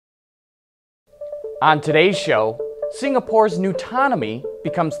On today's show, Singapore's Nutonomy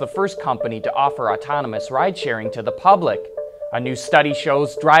becomes the first company to offer autonomous ride-sharing to the public. A new study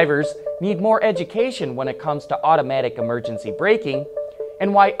shows drivers need more education when it comes to automatic emergency braking,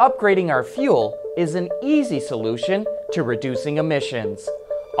 and why upgrading our fuel is an easy solution to reducing emissions.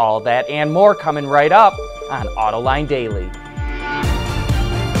 All that and more coming right up on Autoline Daily.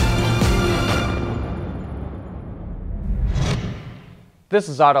 This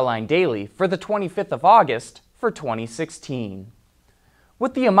is Autoline Daily for the 25th of August for 2016.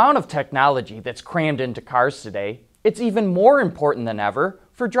 With the amount of technology that's crammed into cars today, it's even more important than ever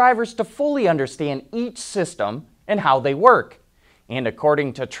for drivers to fully understand each system and how they work. And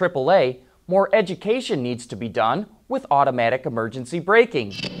according to AAA, more education needs to be done with automatic emergency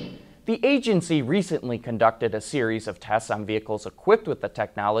braking. The agency recently conducted a series of tests on vehicles equipped with the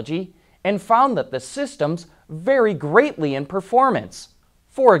technology and found that the systems vary greatly in performance.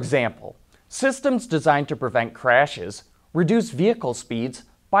 For example, systems designed to prevent crashes reduce vehicle speeds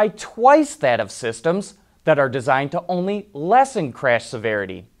by twice that of systems that are designed to only lessen crash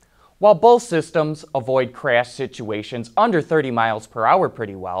severity. While both systems avoid crash situations under 30 miles per hour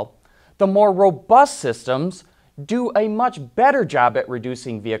pretty well, the more robust systems do a much better job at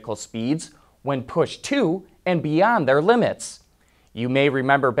reducing vehicle speeds when pushed to and beyond their limits. You may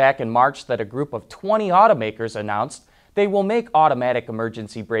remember back in March that a group of 20 automakers announced they will make automatic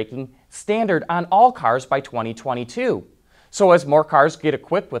emergency braking standard on all cars by 2022. So as more cars get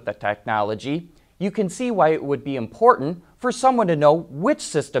equipped with the technology, you can see why it would be important for someone to know which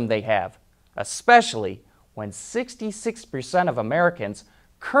system they have, especially when 66% of Americans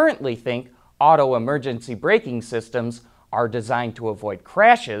currently think auto emergency braking systems are designed to avoid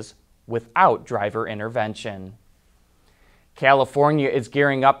crashes without driver intervention. California is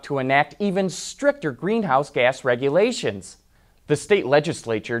gearing up to enact even stricter greenhouse gas regulations. The state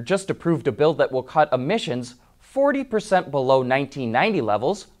legislature just approved a bill that will cut emissions 40% below 1990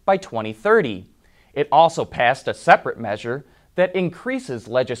 levels by 2030. It also passed a separate measure that increases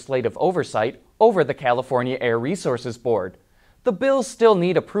legislative oversight over the California Air Resources Board. The bills still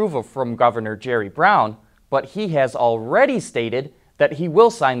need approval from Governor Jerry Brown, but he has already stated that he will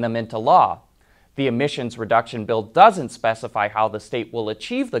sign them into law. The emissions reduction bill doesn't specify how the state will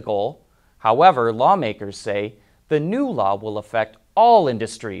achieve the goal. However, lawmakers say the new law will affect all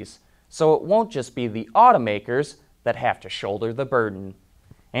industries, so it won't just be the automakers that have to shoulder the burden.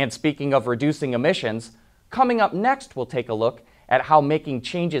 And speaking of reducing emissions, coming up next we'll take a look at how making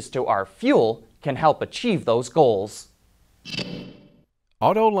changes to our fuel can help achieve those goals.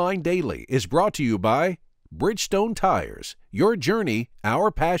 Autoline Daily is brought to you by Bridgestone Tires, your journey,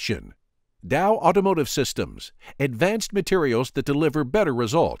 our passion. Dow Automotive Systems, advanced materials that deliver better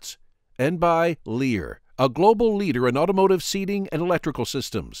results. And by Lear, a global leader in automotive seating and electrical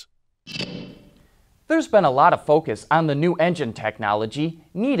systems. There's been a lot of focus on the new engine technology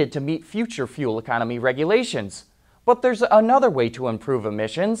needed to meet future fuel economy regulations. But there's another way to improve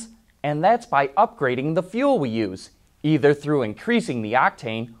emissions, and that's by upgrading the fuel we use, either through increasing the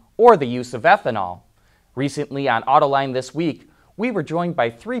octane or the use of ethanol. Recently on Autoline This Week, we were joined by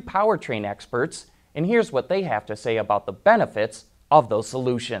 3 powertrain experts, and here's what they have to say about the benefits of those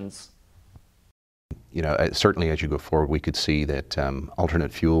solutions. You know, certainly as you go forward, we could see that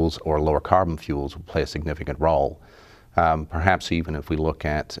alternate fuels or lower carbon fuels will play a significant role. Perhaps even if we look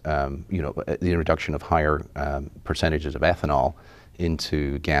at, the introduction of higher percentages of ethanol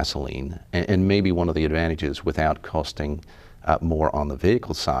into gasoline, and maybe one of the advantages without costing more on the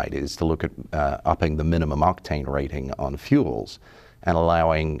vehicle side is to look at upping the minimum octane rating on fuels and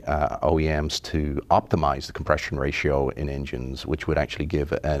allowing OEMs to optimize the compression ratio in engines, which would actually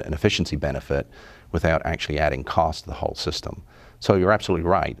give an efficiency benefit without actually adding cost to the whole system. So you're absolutely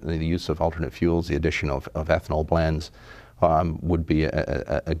right. The use of alternate fuels, the addition of ethanol blends would be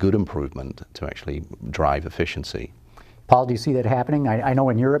a good improvement to actually drive efficiency. Paul, do you see that happening? I know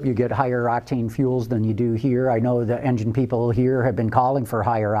in Europe you get higher octane fuels than you do here. I know the engine people here have been calling for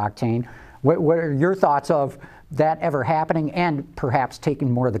higher octane. What are your thoughts of that ever happening and perhaps taking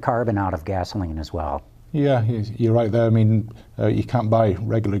more of the carbon out of gasoline as well? Yeah, you're right there. I mean, you can't buy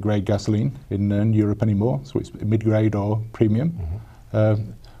regular grade gasoline in Europe anymore, so it's mid-grade or premium.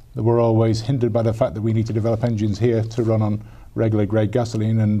 We're always hindered by the fact that we need to develop engines here to run on regular grade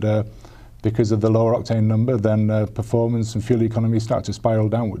gasoline, and because of the lower octane number, then performance and fuel economy start to spiral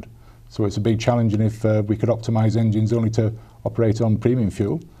downward. So it's a big challenge, and if we could optimize engines only to operate on premium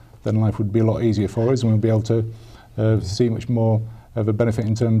fuel, then life would be a lot easier for us, and we'll be able to see much more of a benefit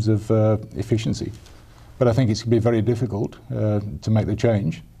in terms of efficiency. But I think it's going to be very difficult to make the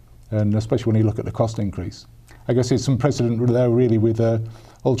change. and especially when you look at the cost increase. I guess there's some precedent there really with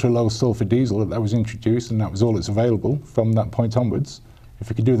ultra-low sulfur diesel that was introduced, and that was all that's available from that point onwards. If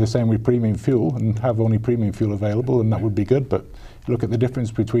we could do the same with premium fuel and have only premium fuel available, then that would be good. But look at the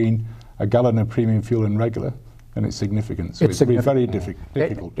difference between a gallon of premium fuel and regular, and it's significant. So it's very difficult.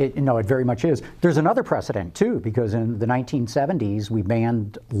 No, it very much is. There's another precedent too, because in the 1970s we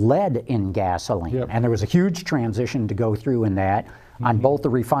banned lead in gasoline, yep. and there was a huge transition to go through in that on both the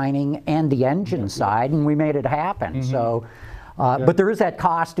refining and the engine side, and we made it happen. So. But there is that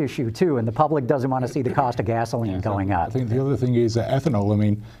cost issue too, and the public doesn't want to see the cost of gasoline going up. I think the other thing is ethanol. I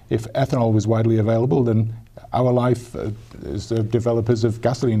mean, if ethanol was widely available, then our life as developers of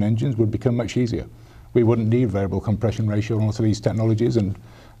gasoline engines would become much easier. We wouldn't need variable compression ratio and lots of these technologies, and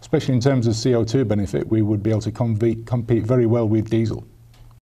especially in terms of CO2 benefit, we would be able to compete very well with diesel.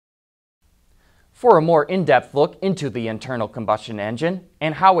 For a more in-depth look into the internal combustion engine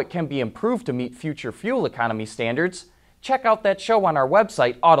and how it can be improved to meet future fuel economy standards, check out that show on our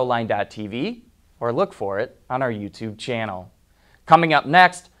website, Autoline.tv, or look for it on our YouTube channel. Coming up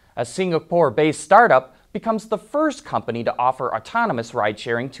next, a Singapore-based startup becomes the first company to offer autonomous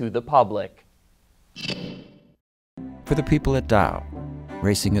ride-sharing to the public. For the people at Dow,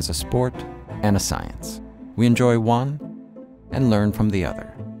 racing is a sport and a science. We enjoy one and learn from the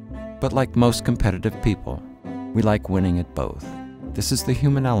other. But like most competitive people, we like winning at both. This is the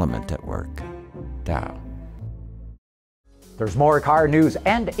human element at work. Dow. There's more car news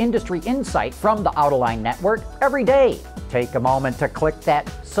and industry insight from the Autoline Network every day. Take a moment to click that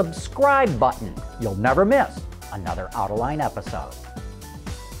subscribe button. You'll never miss another Autoline episode.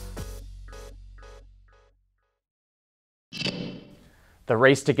 The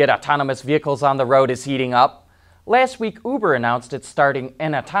race to get autonomous vehicles on the road is heating up. Last week, Uber announced it's starting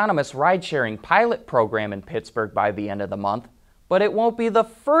an autonomous ride-sharing pilot program in Pittsburgh by the end of the month. But it won't be the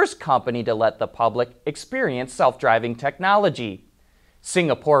first company to let the public experience self-driving technology.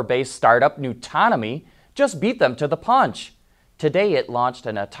 Singapore-based startup Nutonomy just beat them to the punch. Today it launched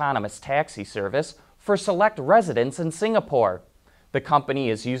an autonomous taxi service for select residents in Singapore. The company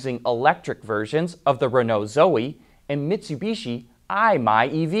is using electric versions of the Renault Zoe and Mitsubishi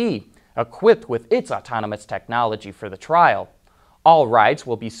i-MY-EV, equipped with its autonomous technology for the trial. All rides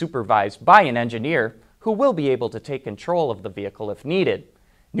will be supervised by an engineer who will be able to take control of the vehicle if needed.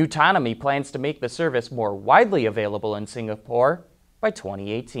 Nutonomy plans to make the service more widely available in Singapore by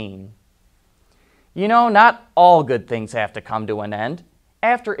 2018. You know, not all good things have to come to an end.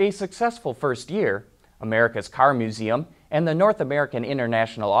 After a successful first year, America's Car Museum and the North American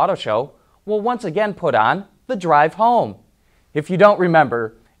International Auto Show will once again put on the Drive Home. If you don't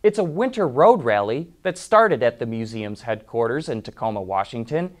remember, it's a winter road rally that started at the museum's headquarters in Tacoma,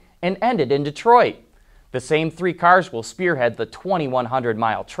 Washington, and ended in Detroit. The same three cars will spearhead the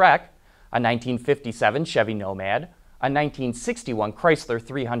 2,100-mile trek: a 1957 Chevy Nomad, a 1961 Chrysler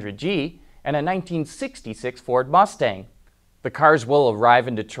 300G, and a 1966 Ford Mustang. The cars will arrive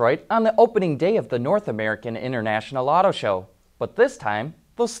in Detroit on the opening day of the North American International Auto Show, but this time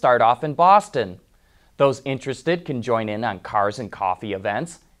they'll start off in Boston. Those interested can join in on cars and coffee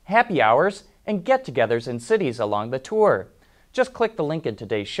events, happy hours, and get-togethers in cities along the tour. Just click the link in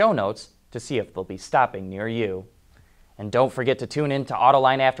today's show notes to see if they'll be stopping near you. And don't forget to tune in to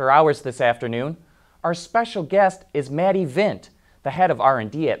Autoline After Hours this afternoon. Our special guest is Matty Vint, the head of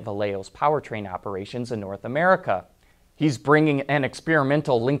R&D at Vallejo's powertrain operations in North America. He's bringing an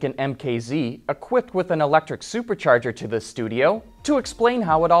experimental Lincoln MKZ equipped with an electric supercharger to the studio to explain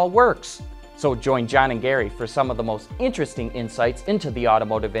how it all works. So join John and Gary for some of the most interesting insights into the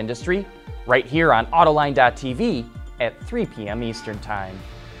automotive industry right here on Autoline.tv at 3 p.m. Eastern Time.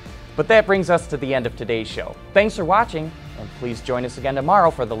 But that brings us to the end of today's show. Thanks for watching, and please join us again tomorrow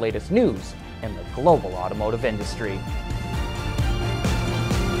for the latest news in the global automotive industry.